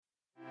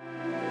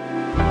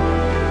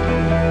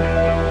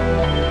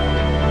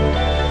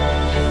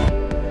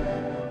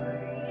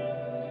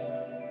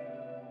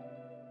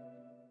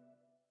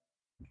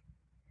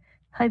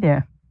Hi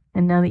there.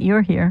 And now that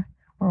you're here,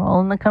 we're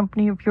all in the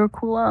company of your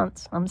cool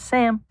aunts. I'm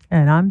Sam.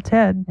 And I'm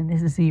Ted. And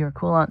this is the Your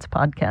Cool Aunts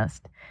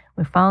podcast.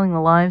 We're following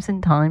the lives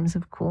and times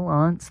of cool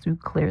aunts through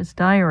Claire's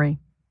diary.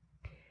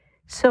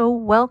 So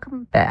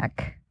welcome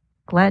back.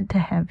 Glad to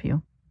have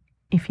you.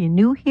 If you're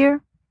new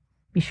here,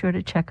 be sure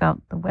to check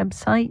out the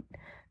website.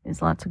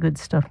 There's lots of good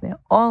stuff there.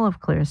 All of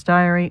Claire's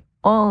diary,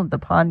 all of the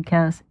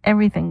podcasts,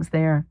 everything's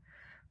there.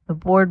 The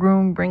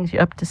boardroom brings you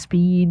up to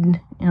speed.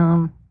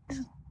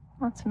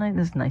 Lots of nice.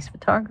 There's nice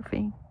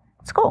photography.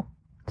 It's cool.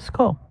 It's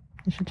cool.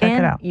 You should check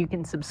it out. You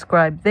can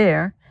subscribe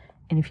there.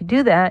 And if you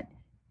do that,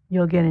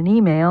 you'll get an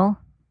email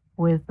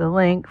with the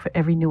link for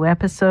every new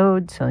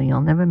episode, so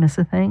you'll never miss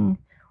a thing.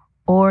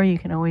 Or you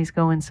can always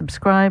go and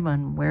subscribe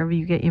on wherever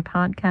you get your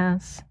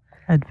podcasts.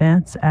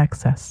 Advance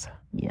access.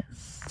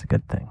 Yes. It's a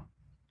good thing.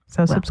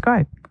 So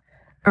subscribe.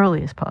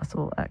 Earliest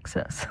possible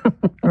access.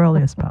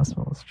 Earliest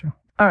possible is true.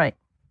 All right.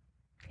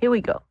 Here we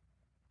go.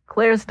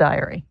 Claire's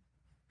diary.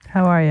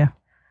 How are you?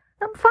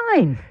 I'm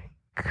fine.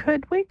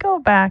 Could we go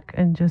back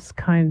and just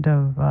kind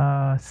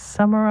of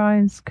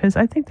summarize? Because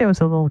I think there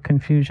was a little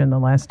confusion the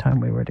last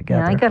time we were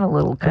together. Yeah, I got a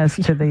little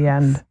confused. As to the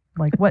end.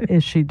 Like, what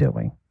is she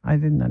doing? I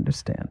didn't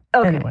understand.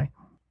 Okay. Anyway.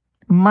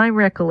 My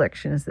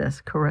recollection is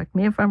this. Correct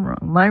me if I'm wrong.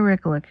 My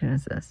recollection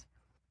is this.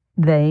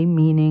 They,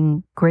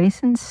 meaning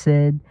Grace and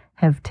Sid,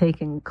 have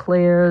taken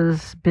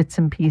Claire's bits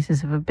and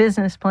pieces of a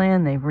business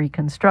plan. They've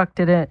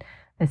reconstructed it.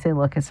 They say,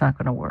 look, it's not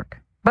going to work.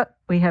 But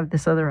we have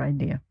this other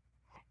idea.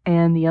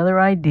 And the other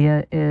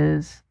idea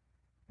is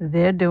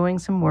they're doing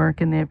some work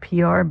in their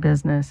PR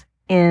business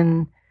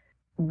in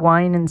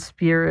wine and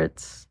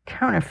spirits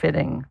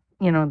counterfeiting.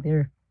 You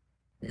know,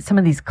 some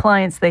of these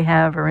clients they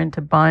have are into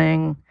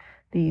buying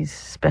these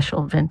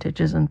special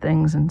vintages and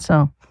things. And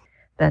so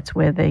that's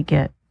where they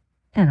get,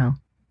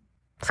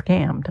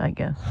 scammed, I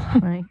guess,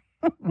 right?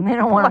 And they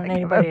don't want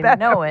anybody to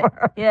know it.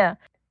 Yeah,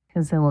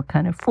 because they look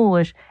kind of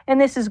foolish.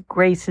 And this is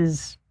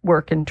Grace's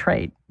work and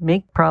trade.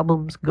 Make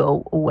problems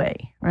go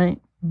away, right?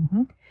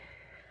 Mm-hmm.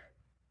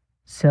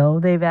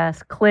 So they've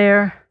asked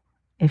Claire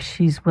if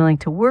she's willing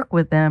to work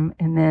with them,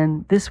 and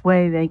then this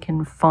way they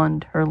can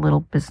fund her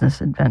little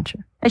business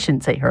adventure. I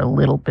shouldn't say her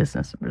little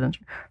business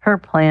adventure. Her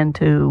plan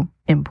to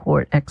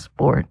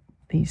export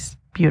these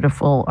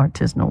beautiful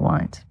artisanal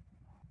wines.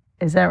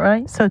 Is that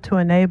right? So to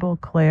enable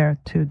Claire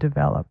to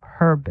develop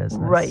her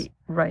business.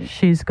 Right.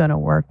 She's going to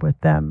work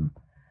with them.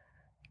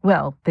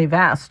 Well, they've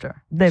asked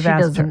her.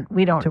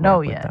 We don't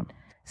know yet.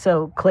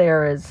 So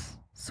Claire is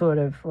sort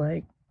of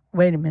like,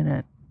 wait a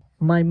minute.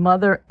 My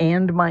mother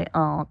and my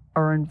aunt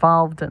are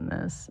involved in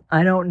this.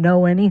 I don't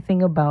know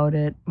anything about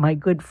it. My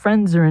good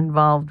friends are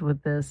involved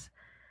with this.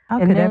 How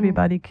could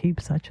everybody keep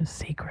such a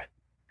secret?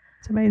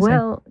 It's amazing.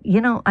 Well,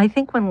 I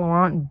think when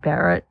Laurent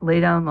Barrett lay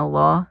down the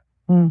law,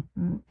 ain't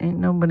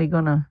nobody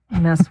going to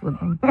mess with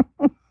them.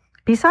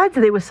 Besides,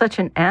 they were such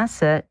an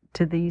asset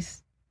to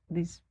these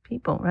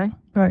people, right?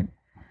 Right.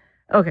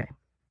 Okay.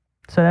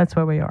 So that's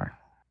where we are.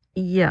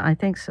 Yeah, I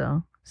think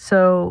so.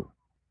 So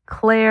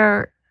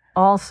Claire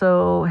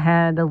also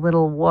had a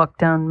little walk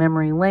down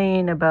memory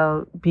lane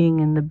about being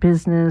in the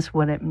business,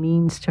 what it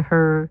means to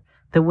her,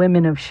 the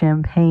women of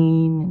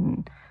Champagne,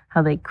 and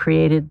how they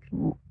created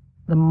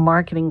the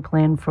marketing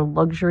plan for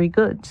luxury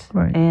goods.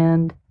 Right.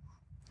 And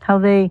how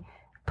they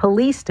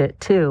policed it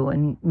too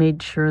and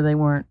made sure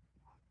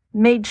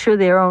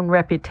their own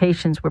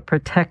reputations were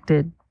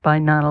protected by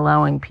not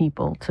allowing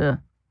people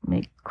to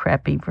make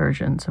crappy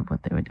versions of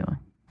what they were doing.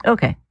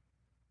 Okay.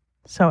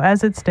 So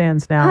as it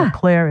stands now,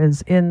 Claire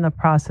is in the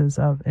process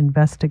of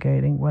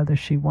investigating whether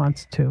she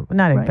wants to,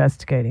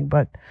 investigating,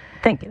 but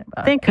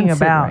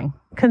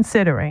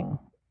considering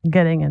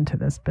getting into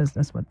this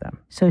business with them.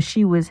 So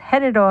she was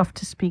headed off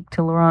to speak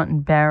to Laurent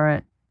and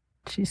Barrett.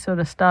 She sort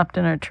of stopped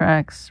in her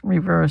tracks,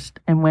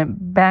 reversed, and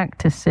went back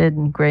to Sid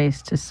and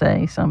Grace to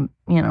say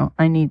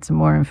I need some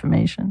more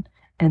information.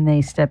 And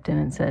they stepped in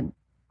and said,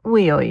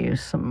 we owe you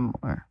some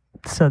more.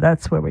 So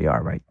that's where we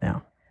are right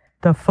now.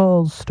 The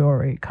full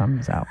story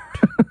comes out.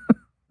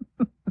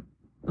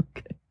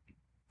 Okay.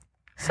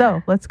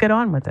 So let's get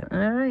on with it.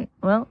 All right.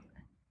 Well,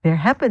 there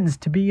happens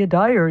to be a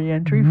diary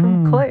entry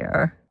from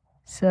Claire.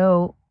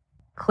 So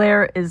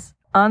Claire is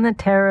on the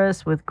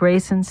terrace with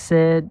Grace and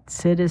Sid.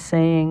 Sid is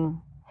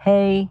saying,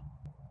 hey,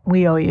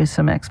 we owe you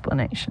some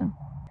explanation.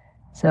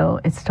 So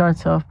it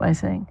starts off by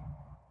saying,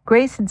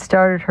 Grace had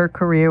started her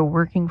career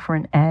working for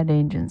an ad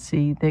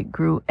agency that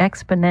grew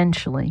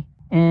exponentially,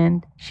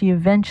 and she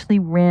eventually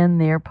ran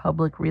their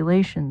public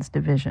relations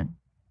division.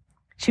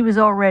 She was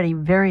already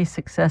very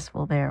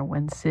successful there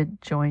when Sid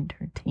joined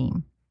her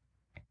team.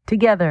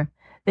 Together,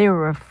 they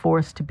were a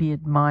force to be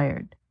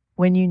admired.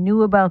 When you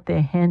knew about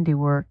their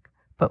handiwork,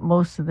 but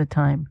most of the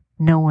time,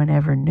 no one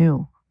ever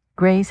knew.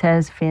 Grace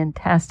has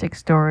fantastic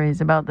stories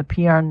about the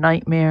PR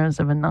nightmares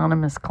of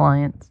anonymous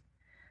clients.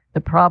 The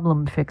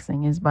problem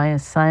fixing is by a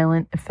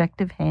silent,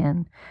 effective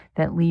hand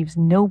that leaves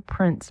no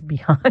prints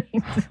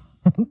behind.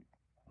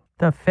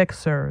 The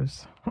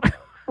fixers.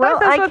 Well,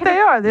 that's what they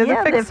are. They're the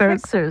fixers. They're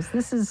fixers.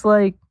 This is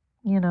like,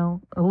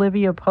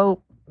 Olivia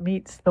Pope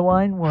meets the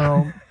wine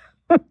world.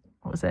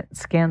 What was that?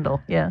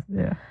 Scandal. Yeah.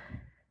 Yeah.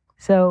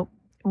 So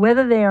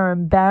whether they are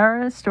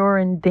embarrassed or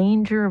in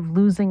danger of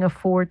losing a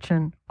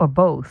fortune or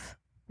both,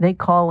 they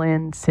call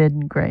in Sid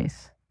and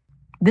Grace.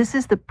 This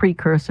is the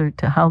precursor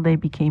to how they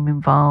became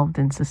involved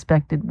in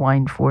suspected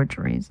wine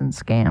forgeries and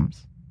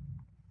scams.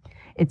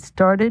 It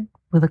started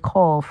with a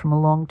call from a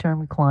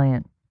long-term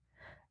client,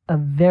 a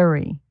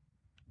very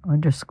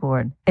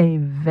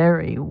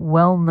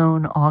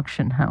well-known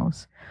auction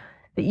house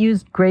that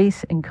used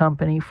Grace and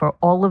Company for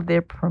all of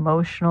their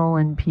promotional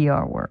and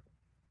PR work.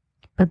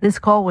 But this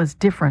call was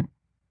different.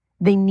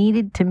 They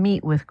needed to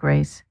meet with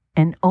Grace,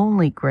 and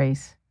only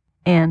Grace,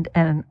 and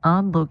at an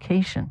odd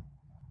location.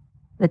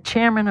 The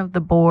chairman of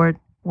the board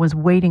was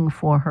waiting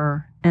for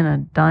her in a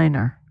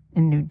diner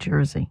in New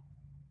Jersey.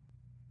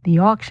 The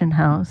auction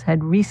house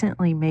had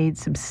recently made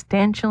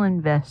substantial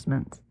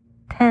investments,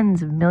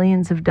 tens of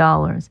millions of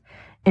dollars,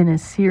 in a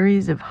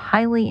series of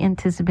highly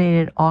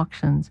anticipated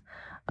auctions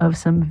of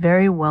some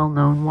very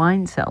well-known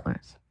wine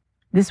cellars.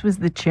 This was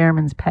the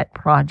chairman's pet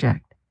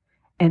project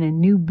and a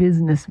new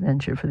business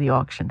venture for the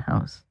auction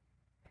house.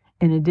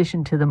 In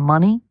addition to the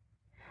money,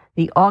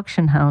 the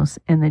auction house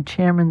and the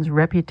chairman's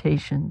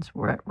reputations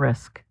were at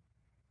risk.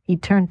 He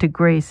turned to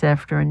Grace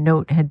after a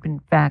note had been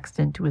faxed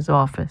into his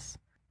office,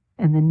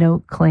 and the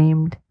note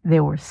claimed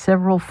there were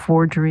several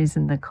forgeries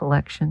in the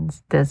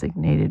collections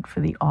designated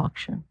for the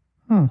auction.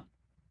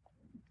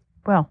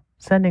 Well,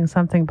 sending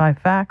something by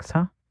fax,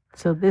 huh?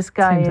 So this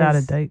guy Seems is out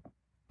of date.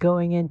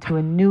 going into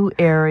a new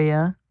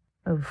area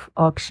of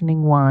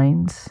auctioning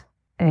wines,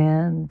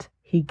 and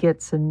he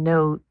gets a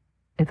note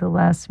at the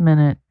last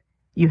minute,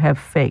 you have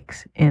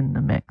fakes in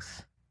the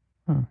mix.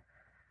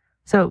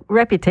 So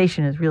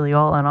reputation is really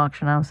all an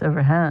auction house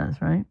ever has,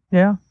 right?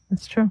 Yeah,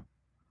 it's true.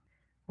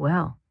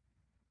 Well,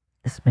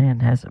 this man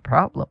has a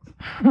problem.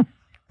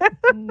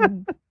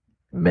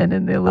 Men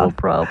and their little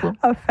problem.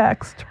 A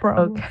faxed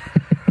problem.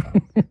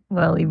 Okay.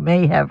 Well, he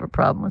may have a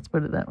problem. Let's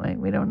put it that way.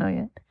 We don't know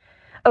yet.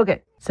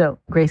 Okay, so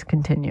Grace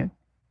continued.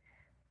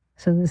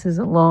 So this is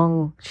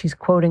she's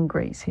quoting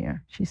Grace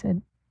here. She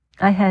said,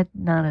 I had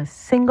not a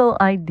single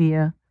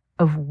idea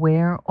of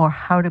where or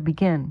how to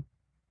begin.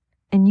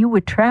 And you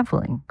were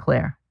traveling,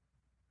 Claire.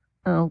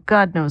 Oh,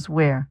 God knows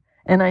where.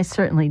 And I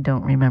certainly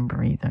don't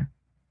remember either.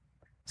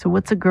 So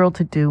what's a girl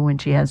to do when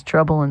she has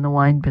trouble in the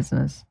wine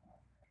business?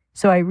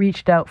 So I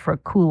reached out for a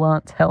cool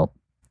aunt's help,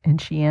 and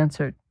she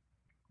answered.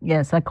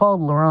 Yes, I called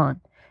Laurent,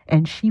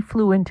 and she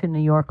flew into New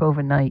York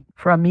overnight.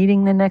 For our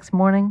meeting the next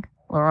morning,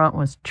 Laurent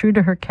was true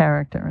to her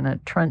character in a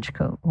trench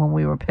coat when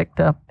we were picked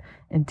up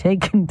and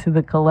taken to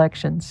the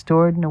collection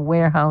stored in a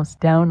warehouse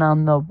down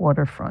on the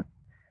waterfront.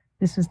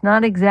 This was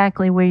not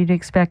exactly where you'd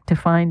expect to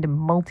find a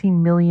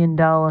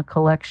multi-million-dollar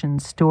collection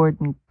stored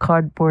in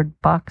cardboard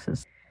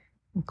boxes.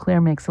 And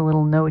Claire makes a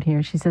little note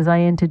here. She says,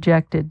 I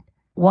interjected,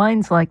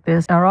 wines like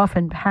this are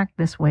often packed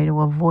this way to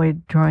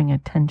avoid drawing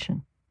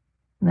attention.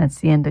 And that's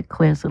the end of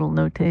Claire's little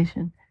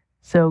notation.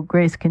 So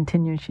Grace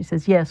continues. She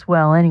says, yes,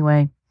 well,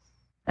 anyway,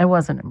 I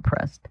wasn't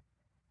impressed.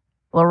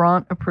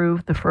 Laurent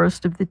approved the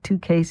first of the 2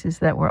 cases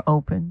that were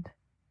opened.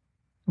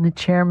 And the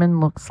chairman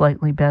looked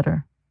slightly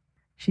better.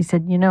 She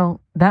said, you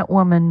know, that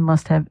woman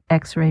must have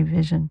X-ray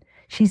vision.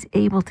 She's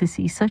able to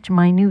see such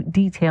minute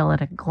detail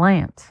at a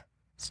glance.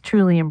 It's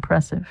truly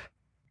impressive.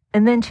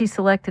 And then she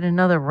selected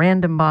another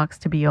random box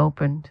to be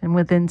opened, and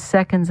within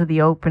seconds of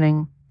the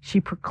opening, she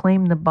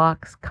proclaimed the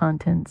box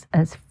contents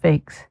as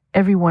fakes,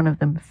 every one of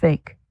them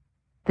fake.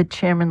 The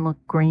chairman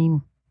looked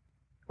green.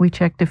 We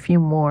checked a few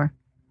more.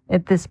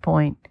 At this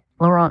point,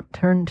 Laurent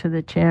turned to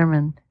the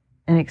chairman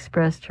and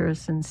expressed her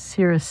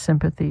sincerest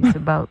sympathies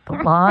about the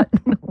lot.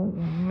 Oh,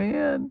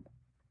 man.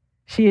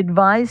 She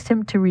advised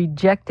him to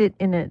reject it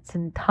in its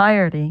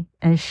entirety,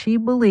 as she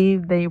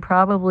believed they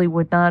probably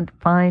would not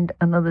find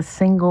another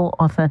single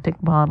authentic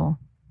bottle.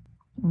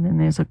 And then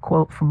there's a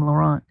quote from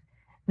Laurent.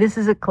 This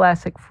is a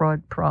classic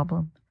fraud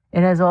problem.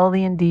 It has all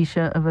the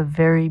indicia of a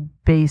very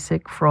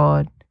basic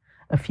fraud.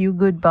 A few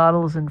good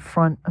bottles in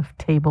front of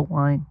table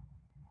wine.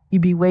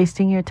 You'd be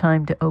wasting your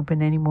time to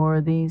open any more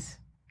of these.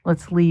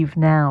 Let's leave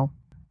now.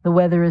 The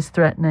weather is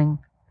threatening.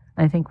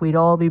 I think we'd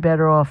all be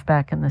better off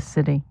back in the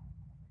city.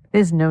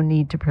 There's no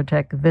need to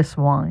protect this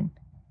wine.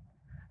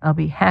 I'll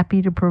be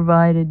happy to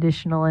provide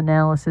additional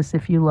analysis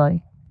if you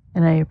like,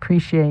 and I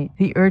appreciate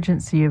the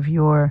urgency of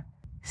your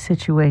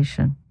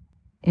situation.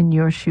 In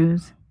your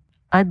shoes,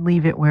 I'd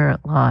leave it where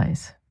it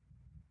lies.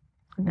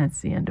 And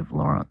that's the end of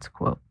Laurent's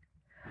quote.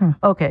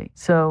 Okay,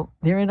 so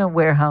they're in a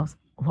warehouse.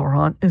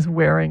 Laurent is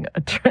wearing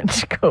a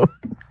trench coat.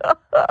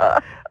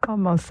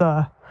 Almost,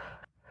 I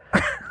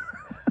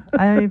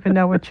don't even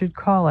know what you'd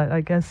call it.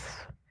 I guess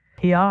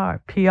PR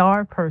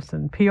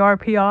person.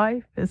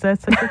 PRPI? Is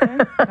that such a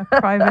thing? A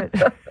private?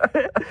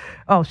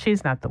 Oh,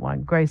 she's not the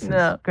one. Grace is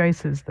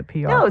the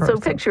PR person. So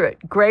picture it.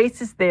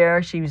 Grace is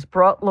there. She's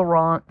brought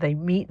Laurent. They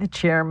meet the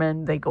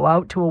chairman. They go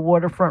out to a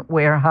waterfront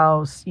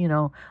warehouse. You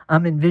know,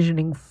 I'm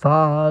envisioning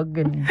fog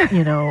and,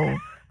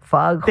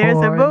 fog There's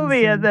horns. a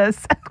movie in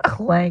this.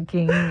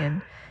 Clanking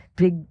and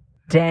big,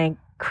 dank,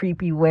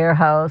 creepy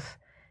warehouse.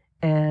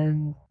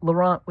 And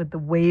Laurent, with the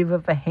wave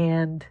of a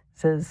hand,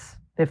 says,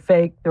 they're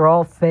fake. They're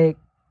all fake.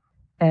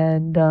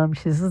 And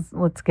she says,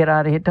 let's get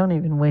out of here. Don't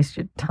even waste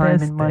your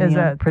time and money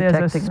on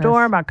protecting us. There's a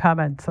storm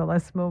coming, so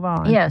let's move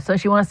on. Yeah, so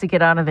she wants to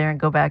get out of there and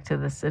go back to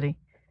the city.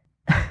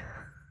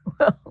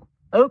 Well,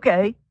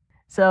 okay.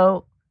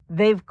 So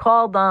they've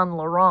called on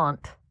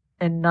Laurent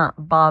and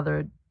not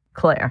bothered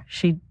Claire.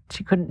 She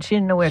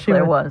didn't know where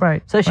Claire was.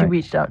 Right. So she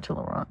reached out to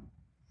Laurent.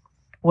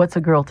 What's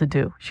a girl to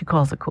do? She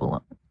calls a cool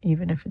aunt,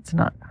 even if it's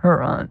not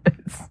her aunt.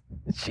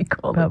 She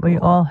called. But we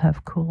all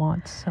have cool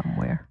aunts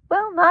somewhere.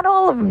 Well, not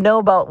all of them know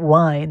about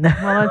wine.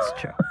 Well, that's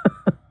true.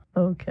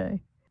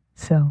 Okay.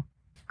 So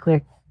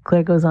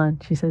Claire goes on.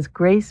 She says,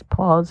 Grace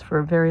paused for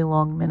a very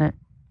long minute,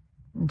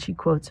 and she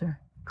quotes her.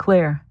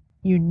 Claire,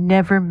 you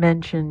never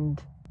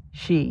mentioned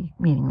she,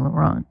 meaning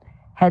Laurent,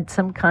 had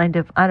some kind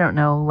of, I don't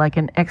know, like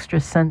an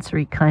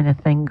extrasensory kind of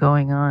thing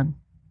going on.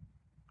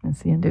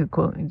 That's the end of the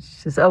quote. She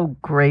says, oh,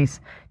 Grace,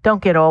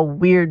 don't get all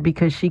weird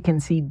because she can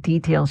see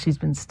details she's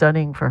been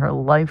studying for her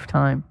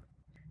lifetime.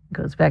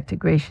 Goes back to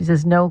Grace. She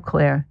says, no,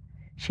 Claire.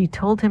 She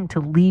told him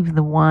to leave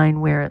the wine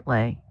where it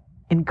lay,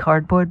 in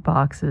cardboard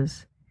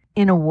boxes,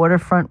 in a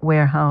waterfront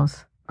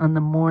warehouse, on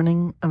the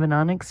morning of an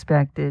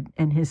unexpected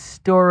and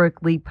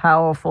historically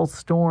powerful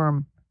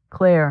storm.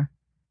 Claire,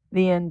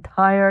 the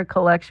entire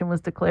collection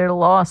was declared a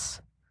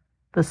loss.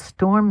 The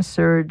storm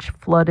surge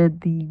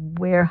flooded the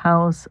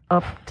warehouse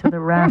up to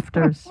the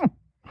rafters.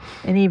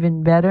 And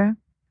even better,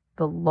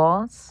 the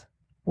loss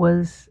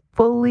was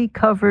fully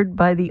covered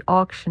by the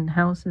auction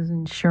house's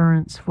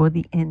insurance for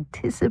the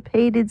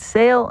anticipated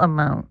sale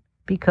amount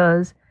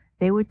because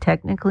they were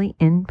technically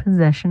in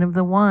possession of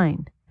the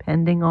wine,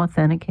 pending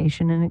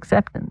authentication and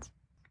acceptance.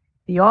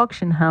 The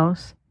auction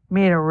house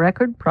made a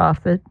record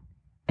profit,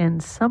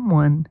 and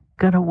someone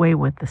got away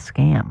with the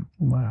scam.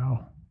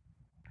 Wow.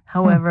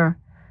 However,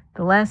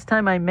 the last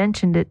time I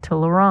mentioned it to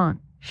Laurent,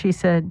 she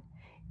said,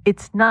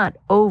 it's not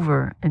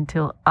over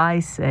until I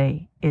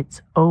say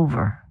it's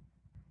over.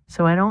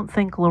 So I don't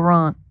think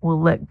Laurent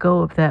will let go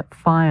of that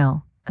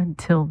file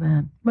until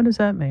then. What does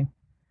that mean?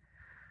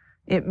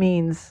 It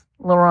means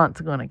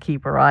Laurent's going to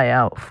keep her eye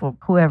out for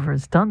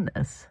whoever's done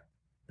this.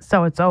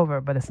 So it's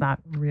over, but it's not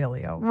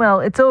really over.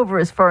 Well, it's over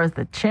as far as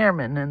the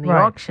chairman and the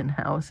auction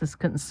house is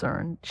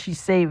concerned. She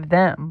saved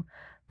them.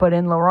 But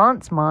in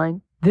Laurent's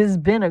mind, there's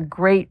been a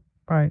great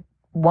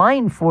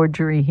wine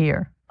forgery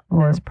here.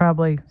 And there's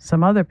probably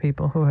some other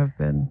people who have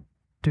been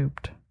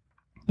duped.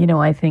 You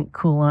know, I think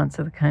cool aunts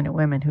are the kind of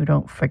women who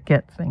don't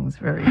forget things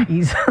very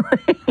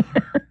easily.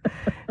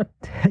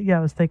 Yeah,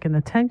 I was thinking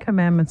the 10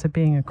 Commandments of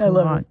being a cool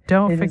aunt.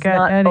 Don't forget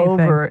anything. It's not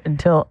over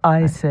until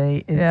I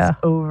say it's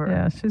over.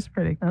 Yeah, she's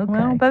pretty okay.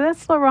 Well, but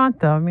that's Laurent,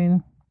 though. I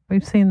mean,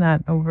 we've seen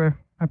that over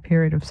a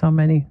period of so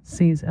many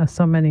seasons,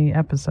 so many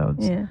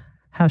episodes,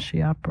 how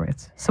she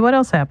operates. So what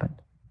else happened?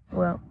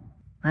 Well,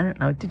 I don't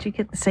know. Did you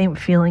get the same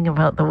feeling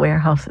about the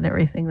warehouse and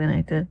everything that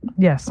I did?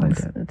 Yes, I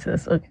did. It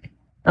says, okay.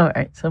 All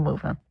right, so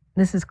move on.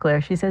 This is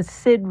Claire. She says,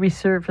 Sid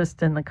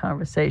resurfaced in the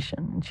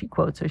conversation, and she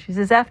quotes her. She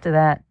says, after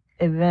that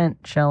event,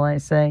 shall I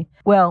say,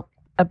 well,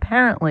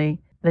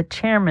 apparently the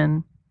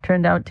chairman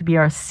turned out to be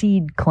our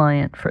seed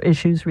client for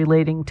issues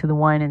relating to the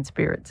wine and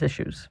spirits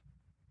issues.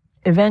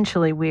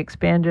 Eventually, we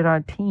expanded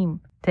our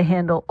team to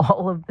handle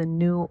all of the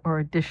new or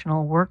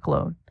additional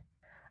workload.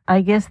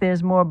 I guess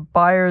there's more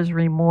buyer's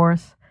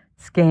remorse,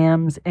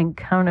 scams, and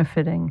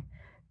counterfeiting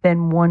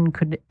than one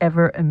could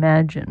ever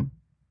imagine.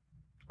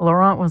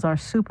 Laurent was our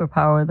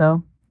superpower,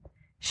 though.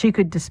 She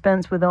could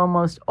dispense with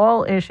almost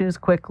all issues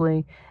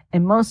quickly,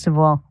 and most of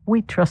all,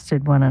 we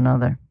trusted one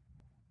another.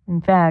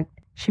 In fact,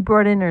 she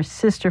brought in her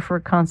sister for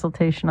a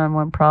consultation on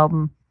one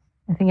problem.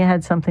 I think it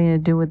had something to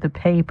do with the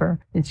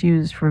paper it's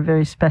used for a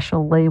very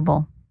special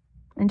label.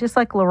 And just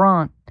like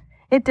Laurent,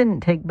 it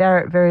didn't take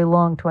Barrett very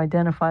long to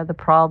identify the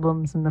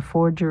problems and the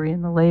forgery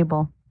in the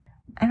label.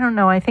 I don't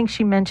know, I think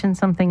she mentioned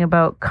something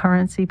about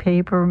currency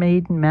paper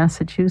made in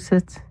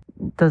Massachusetts.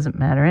 It doesn't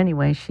matter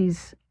anyway.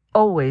 She's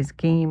always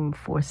game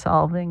for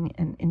solving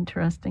an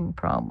interesting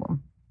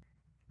problem.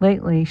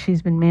 Lately,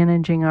 she's been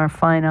managing our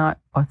fine art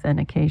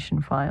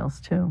authentication files,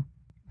 too.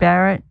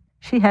 Barrett,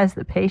 she has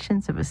the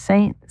patience of a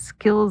saint, the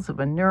skills of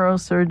a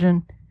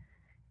neurosurgeon,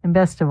 and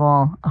best of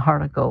all, a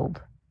heart of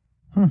gold.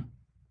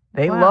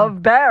 They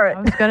love Barrett.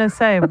 I was going to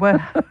say,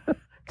 what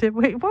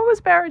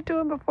was Barrett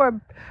doing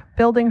before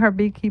building her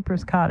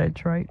beekeeper's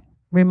cottage, right?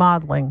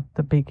 Remodeling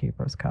the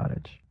beekeeper's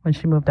cottage when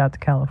she moved out to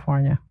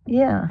California.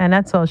 Yeah. And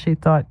that's all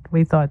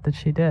we thought that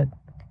she did.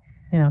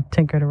 You know,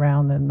 tinkered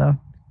around in the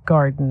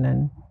garden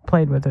and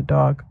played with her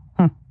dog.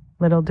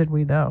 Little did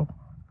we know.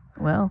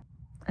 Well,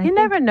 you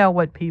never know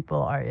what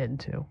people are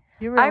into.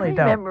 You really don't.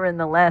 I remember in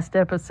the last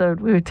episode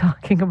we were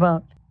talking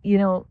about, you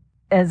know,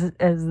 as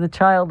the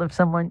child of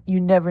someone, you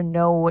never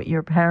know what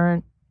your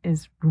parent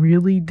is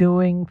really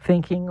doing,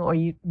 thinking, or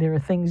there are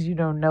things you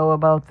don't know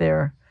about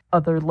their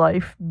other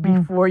life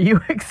before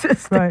you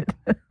existed.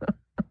 Right.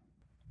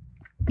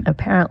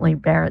 Apparently,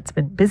 Barrett's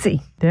been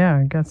busy. Yeah,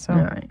 I guess so.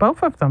 Right.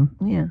 Both of them.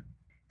 Yeah.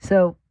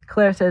 So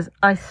Claire says,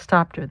 I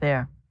stopped her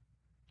there.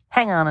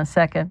 Hang on a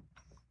second.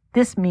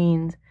 This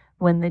means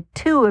when the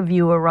two of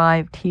you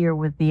arrived here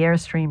with the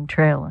Airstream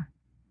trailer.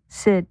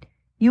 Sid,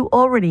 you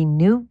already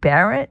knew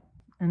Barrett?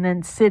 And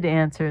then Sid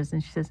answers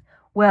and she says,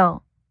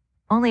 well,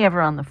 only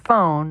ever on the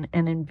phone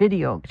and in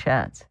video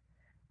chats.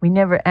 We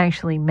never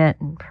actually met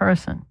in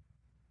person.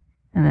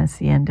 And that's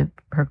the end of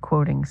her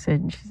quoting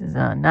Sid. And she says,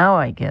 now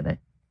I get it.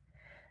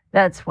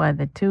 That's why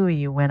the two of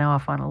you went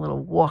off on a little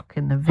walk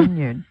in the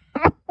vineyard.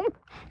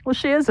 Well,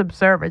 she is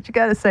observant. You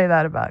got to say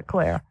that about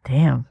Claire.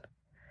 Damn.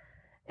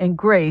 And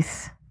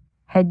Grace,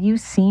 had you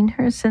seen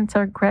her since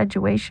our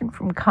graduation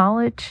from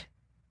college?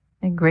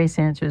 And Grace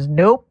answers,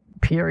 nope,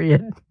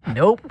 period.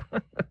 Nope.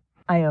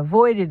 I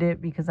avoided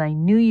it because I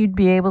knew you'd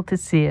be able to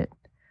see it.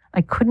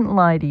 I couldn't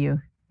lie to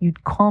you.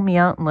 You'd call me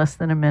out in less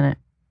than a minute.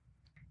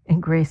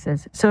 And Grace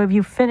says, so have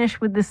you finished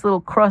with this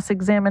little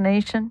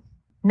cross-examination?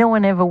 No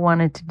one ever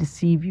wanted to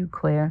deceive you,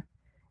 Claire.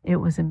 It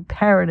was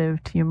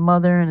imperative to your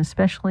mother and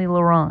especially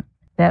Laurent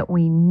that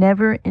we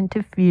never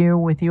interfere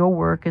with your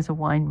work as a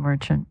wine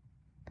merchant.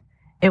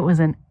 It was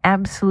an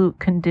absolute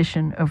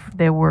condition of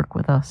their work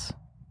with us.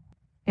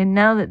 And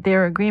now that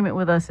their agreement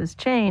with us has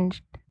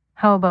changed,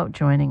 how about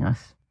joining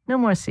us? No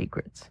more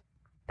secrets.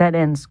 That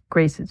ends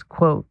Grace's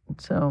quote.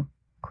 So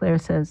Claire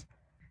says,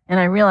 and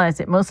I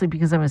realized it mostly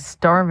because I was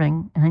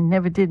starving and I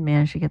never did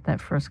manage to get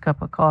that first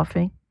cup of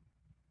coffee.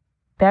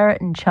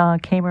 Barrett and Cha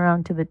came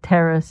around to the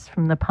terrace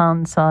from the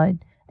pond side,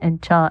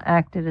 and Cha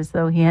acted as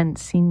though he hadn't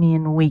seen me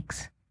in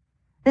weeks.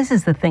 This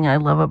is the thing I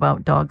love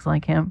about dogs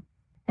like him.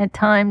 At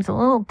times, a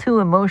little too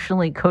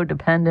emotionally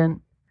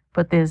codependent,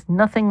 but there's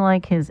nothing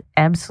like his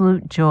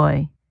absolute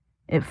joy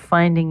at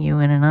finding you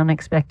in an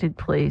unexpected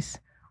place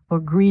or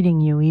greeting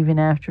you even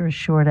after a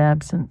short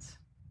absence.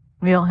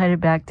 We all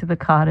headed back to the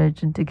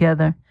cottage, and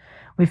together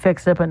we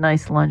fixed up a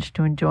nice lunch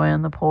to enjoy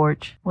on the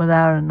porch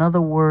without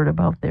another word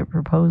about their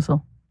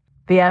proposal.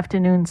 The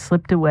afternoon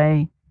slipped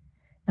away,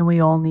 and we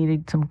all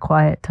needed some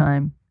quiet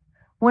time.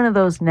 One of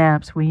those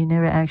naps where you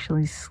never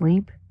actually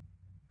sleep,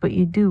 but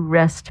you do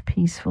rest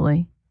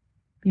peacefully.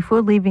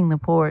 Before leaving the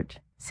porch,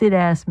 Sid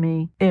asked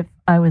me if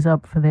I was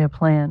up for their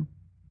plan.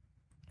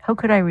 How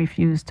could I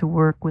refuse to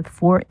work with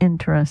 4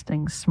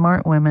 interesting,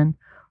 smart women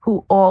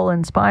who all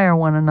inspire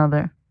one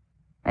another?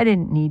 I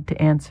didn't need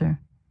to answer.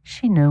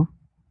 She knew.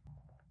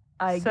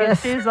 I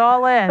guess she's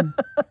all in.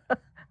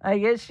 I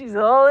guess she's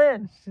all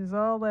in. She's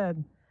all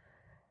in.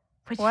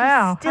 But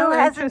wow, she still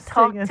hasn't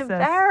talked to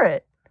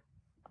Barrett.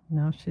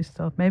 No, she's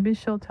still. Maybe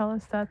she'll tell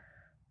us that.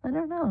 I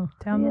don't know.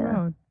 Down the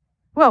road.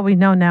 Well, we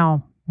know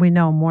now. We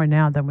know more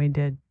now than we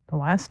did the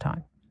last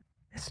time.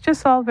 It's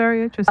just all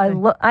very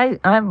interesting.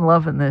 I'm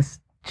loving this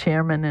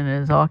chairman and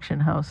his auction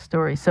house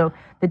story. So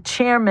the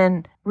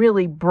chairman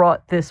really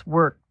brought this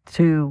work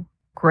to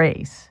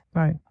Grace.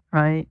 Right.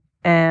 Right.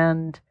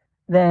 And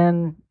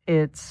then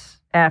it's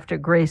after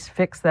Grace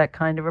fixed that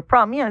kind of a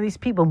problem. You know, these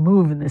people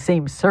move in the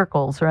same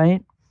circles,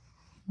 right?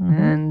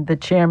 Mm-hmm. And the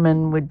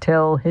chairman would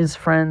tell his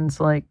friends,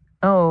 like,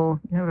 oh,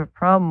 you have a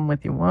problem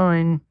with your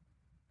wine.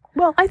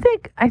 Well, I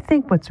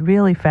think what's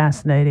really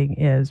fascinating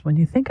is when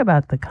you think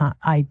about the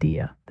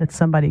idea that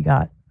somebody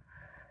got,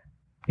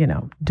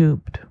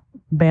 duped,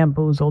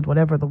 bamboozled,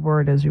 whatever the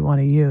word is you want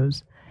to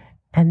use,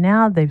 and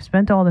now they've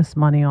spent all this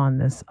money on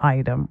this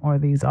item or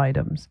these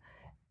items,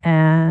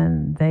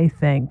 and they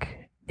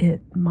think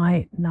it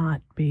might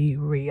not be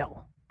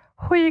real.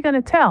 Who are you going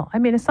to tell? I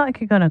mean, it's not like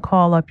you're going to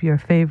call up your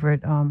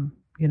favorite,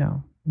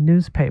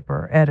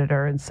 newspaper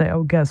editor and say,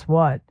 oh, guess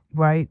what?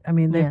 Right? I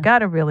mean, they've got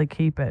to really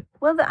keep it.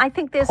 Well, I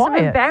think there's some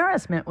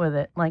embarrassment with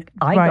it. Like,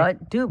 I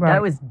got duped. Right. I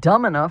was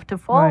dumb enough to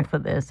fall for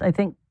this. I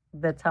think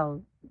that's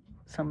how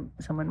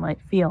someone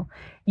might feel.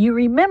 You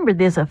remember,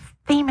 there's a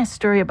famous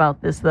story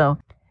about this, though.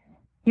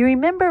 You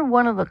remember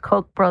one of the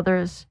Koch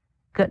brothers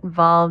got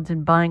involved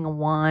in buying a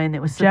wine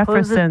that was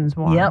Jefferson's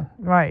wine. Yep.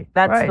 Right.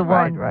 That's the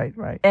one.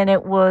 Right. And there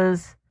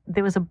was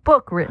a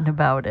book written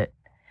about it.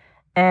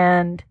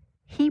 And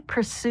he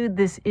pursued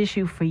this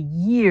issue for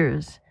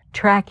years,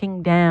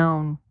 tracking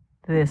down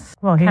this.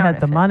 Well, he had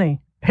the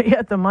money. He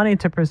had the money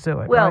to pursue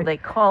it. Well, right? They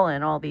call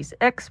in all these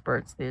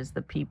experts. There's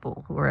the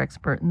people who are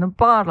expert in the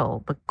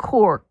bottle, the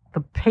cork, the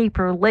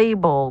paper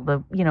label,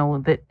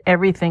 that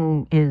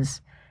everything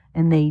is,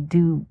 and they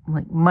do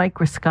like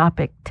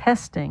microscopic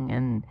testing,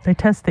 and they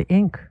test the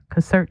ink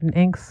because certain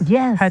inks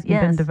hadn't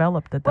been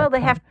developed at that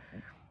point. Well,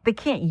 they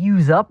can't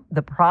use up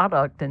the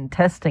product in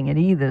testing it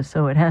either,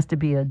 so it has to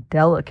be a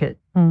delicate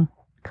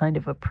kind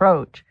of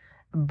approach.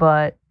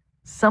 But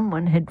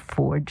someone had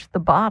forged the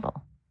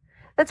bottle.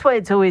 That's why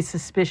it's always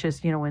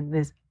suspicious, when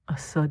there's a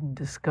sudden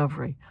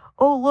discovery.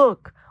 Oh,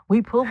 look,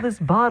 we pulled this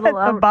bottle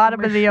out at the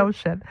bottom of the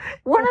ocean.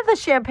 One of the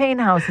champagne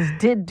houses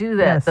did do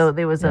that, though.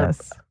 There was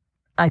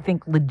I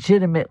think,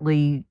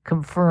 legitimately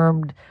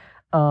confirmed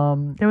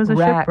there was a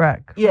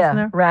shipwreck.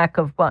 Yeah, rack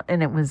of,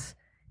 and it was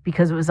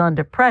because it was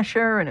under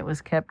pressure and it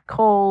was kept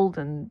cold,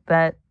 and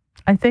that.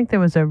 I think there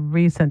was a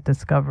recent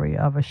discovery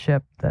of a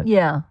ship that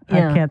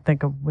I can't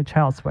think of which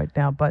house right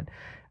now, but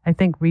I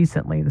think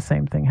recently the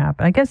same thing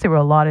happened. I guess there were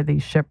a lot of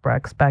these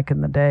shipwrecks back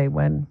in the day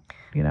when,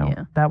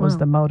 that was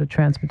the mode of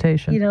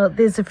transportation.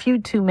 There's a few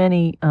too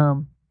many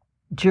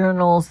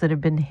journals that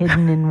have been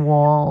hidden in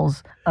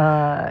walls.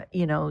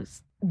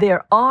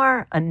 There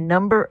are a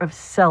number of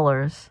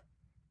cellars,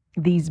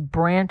 these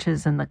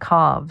branches in the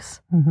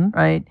coves,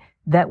 right,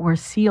 that were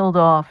sealed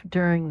off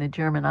during the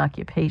German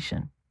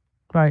occupation.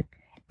 Right.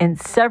 And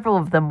several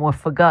of them were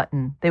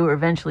forgotten. They were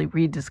eventually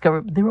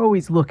rediscovered. But they were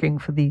always looking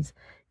for these,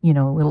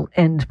 little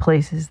end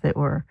places that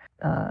were,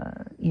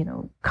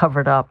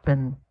 covered up.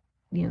 And,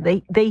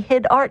 they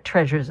hid art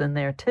treasures in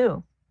there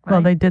too. Right?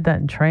 Well, they did that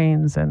in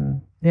trains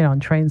and, in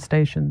train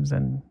stations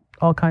and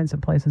all kinds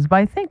of places. But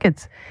I think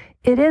it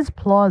is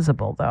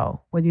plausible,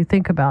 though, when you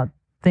think about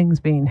things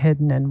being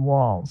hidden in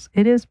walls.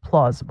 It is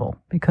plausible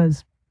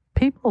because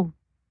people,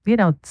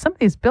 some of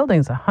these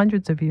buildings are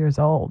hundreds of years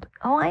old.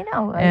 Oh, I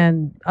know.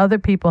 And other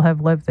people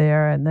have lived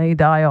there and they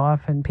die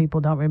off and people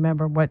don't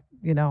remember what,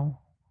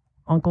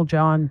 Uncle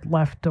John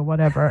left or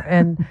whatever.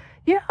 And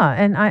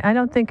and I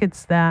don't think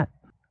it's that,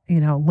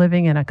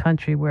 living in a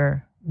country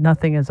where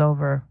nothing is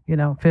over,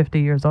 50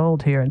 years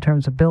old here in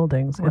terms of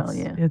buildings. Well,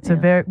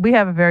 we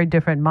have a very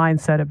different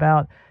mindset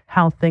about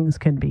how things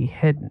can be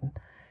hidden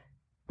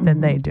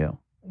than they do,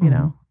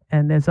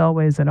 and there's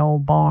always an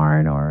old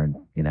barn or,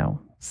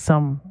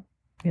 some,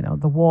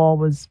 the wall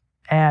was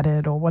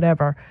added or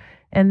whatever.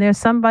 And there's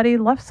somebody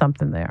left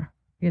something there,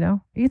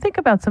 You think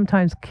about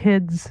sometimes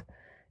kids,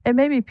 and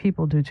maybe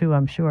people do too,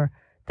 I'm sure,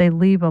 they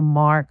leave a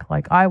mark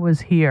like I was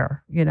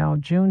here,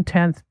 June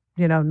 10th,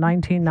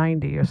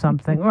 1990 or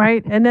something,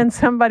 right? And then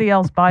somebody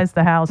else buys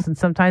the house and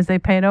sometimes they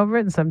paint over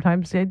it and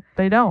sometimes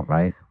they don't,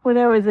 right? When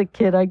I was a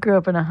kid, I grew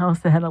up in a house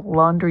that had a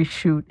laundry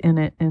chute in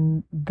it,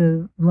 and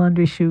the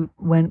laundry chute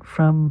went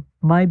from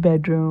my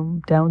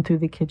bedroom down through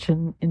the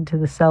kitchen into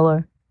the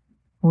cellar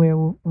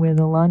where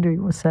the laundry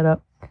was set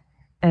up.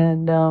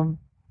 And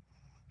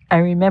I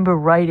remember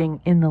writing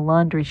in the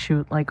laundry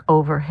chute, like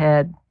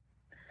overhead,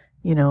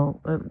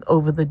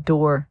 over the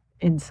door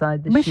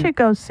inside the chute. We should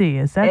go see.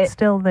 Is that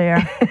still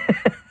there?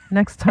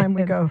 Next time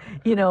we go.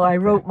 I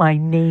wrote my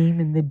name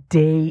and the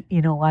date,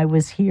 I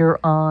was here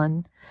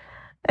on.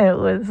 It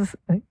was,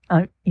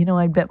 I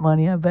bet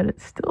money, I bet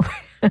it's still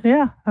there.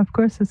 Yeah, of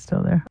course it's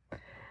still there.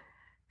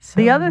 So,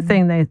 the other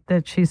thing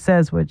that she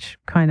says, which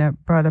kind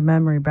of brought a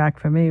memory back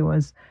for me,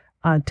 was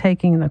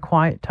taking the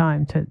quiet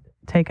time to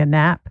take a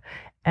nap.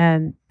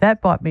 And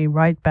that brought me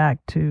right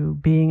back to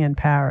being in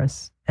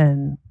Paris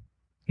and,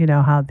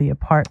 how the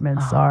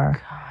apartments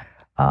are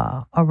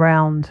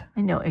around.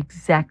 I know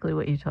exactly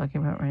what you're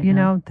talking about right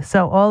now.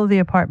 So all of the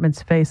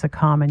apartments face a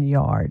common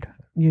yard,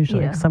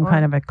 usually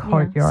kind of a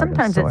courtyard. Yeah.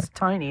 Sometimes of it's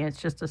tiny. It's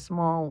just a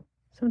small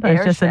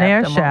Sometimes just an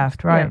air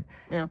shaft, right?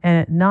 Yeah. And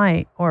at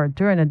night or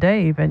during the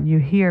day even, you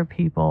hear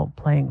people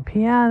playing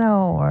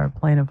piano or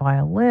playing a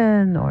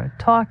violin or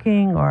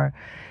talking or,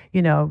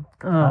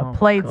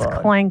 plates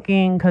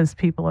clanking because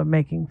people are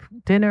making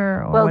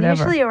dinner or whatever. Well,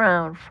 usually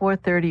around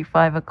 4:30,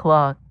 5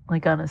 o'clock,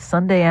 like on a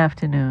Sunday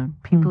afternoon,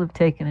 people have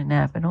taken a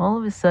nap, and all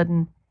of a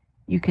sudden,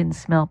 you can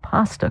smell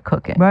pasta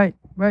cooking. Right.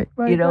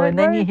 And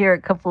then you hear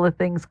a couple of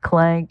things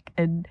clank,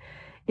 and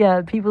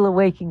people are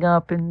waking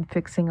up and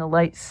fixing a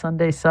light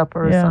Sunday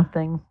supper or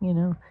something.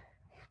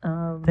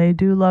 They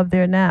do love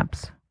their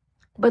naps.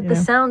 But the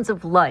sounds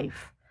of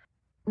life,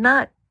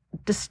 not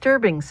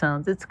disturbing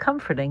sounds. It's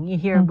comforting. You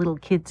hear little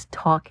kids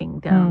talking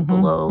down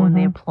below, and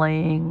they're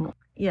playing.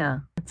 Yeah,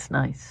 it's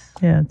nice.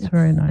 Yeah, it's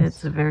very nice.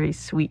 It's a very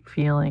sweet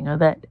feeling. Or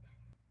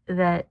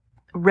that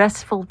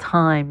restful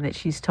time that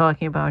she's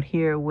talking about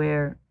here,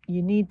 where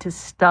you need to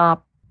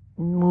stop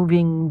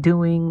moving,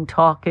 doing,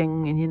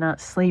 talking, and you're not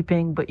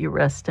sleeping, but you're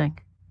resting.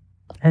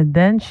 And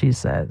then she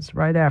says,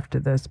 right after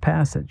this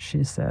passage,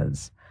 she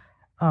says,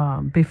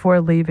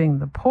 before leaving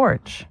the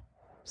porch,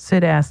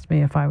 Sid asked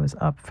me if I was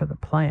up for the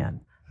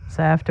plan.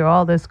 So after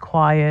all this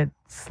quiet,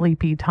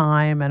 sleepy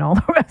time and all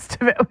the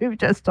rest of it we've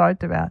just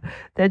talked about,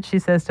 then she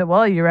says to him, well,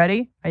 are you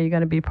ready? Are you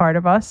going to be part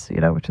of us?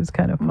 Which is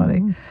kind of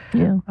funny.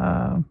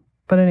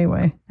 But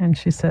anyway, and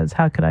she says,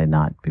 how could I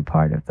not be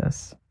part of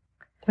this?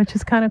 Which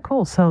is kind of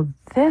cool. So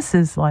this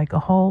is like a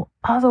whole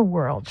other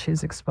world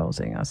she's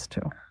exposing us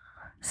to.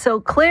 So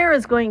Claire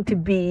is going to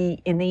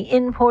be in the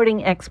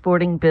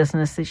importing-exporting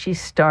business that she's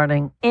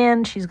starting,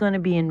 and she's going to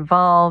be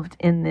involved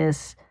in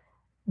this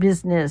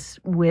business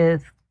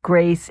with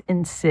Grace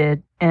and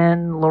Sid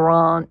and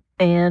Laurent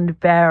and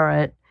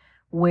Barrett,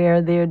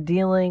 where they're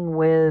dealing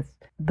with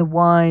the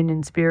wine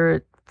and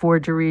spirit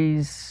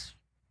forgeries,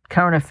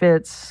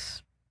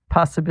 counterfeits,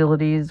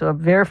 possibilities, or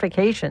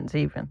verifications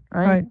even,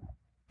 right?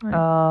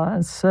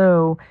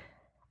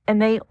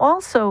 And they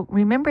also,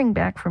 remembering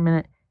back for a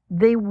minute,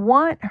 they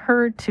want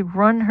her to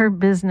run her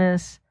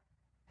business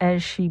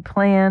as she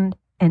planned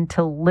and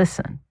to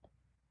listen.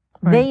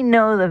 Right. They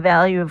know the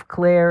value of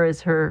Claire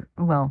is her,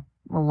 well,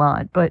 a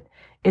lot, but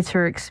it's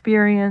her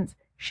experience.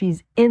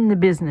 She's in the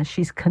business.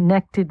 She's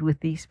connected with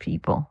these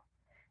people.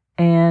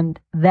 And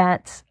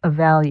that's a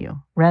value.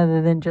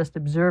 Rather than just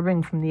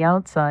observing from the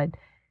outside,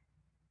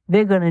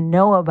 they're going to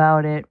know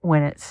about it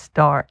when it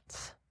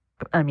starts.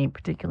 I mean,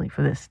 particularly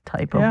for this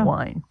type of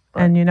wine.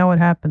 But and you know what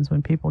happens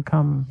when people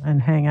come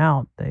and hang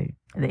out? They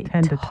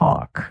tend to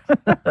talk.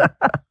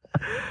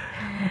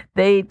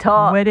 They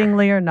talk.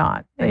 Wittingly or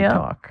not, they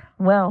talk.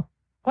 Well,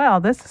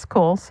 this is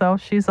cool. So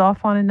she's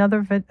off on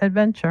another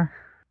adventure.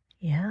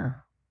 Yeah.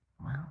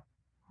 Wow.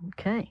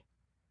 Okay.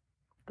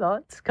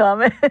 Thoughts,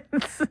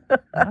 comments?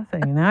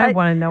 Nothing. Now I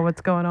want to know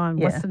what's going on.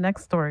 Yeah. What's the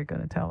next story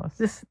going to tell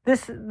us?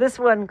 This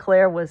one,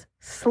 Claire, was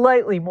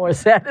slightly more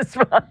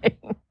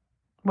satisfying.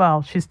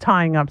 Well, she's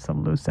tying up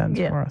some loose ends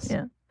for us.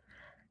 Yeah.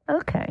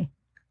 Okay.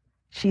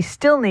 She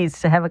still needs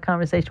to have a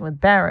conversation with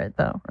Barrett,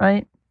 though,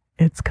 right?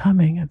 It's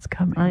coming. It's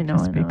coming. I know.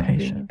 Just be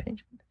patient.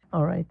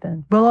 All right,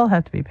 then. We'll all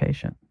have to be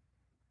patient.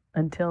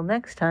 Until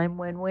next time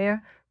when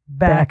we're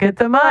back at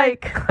the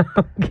mic.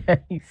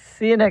 Okay.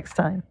 See you next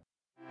time.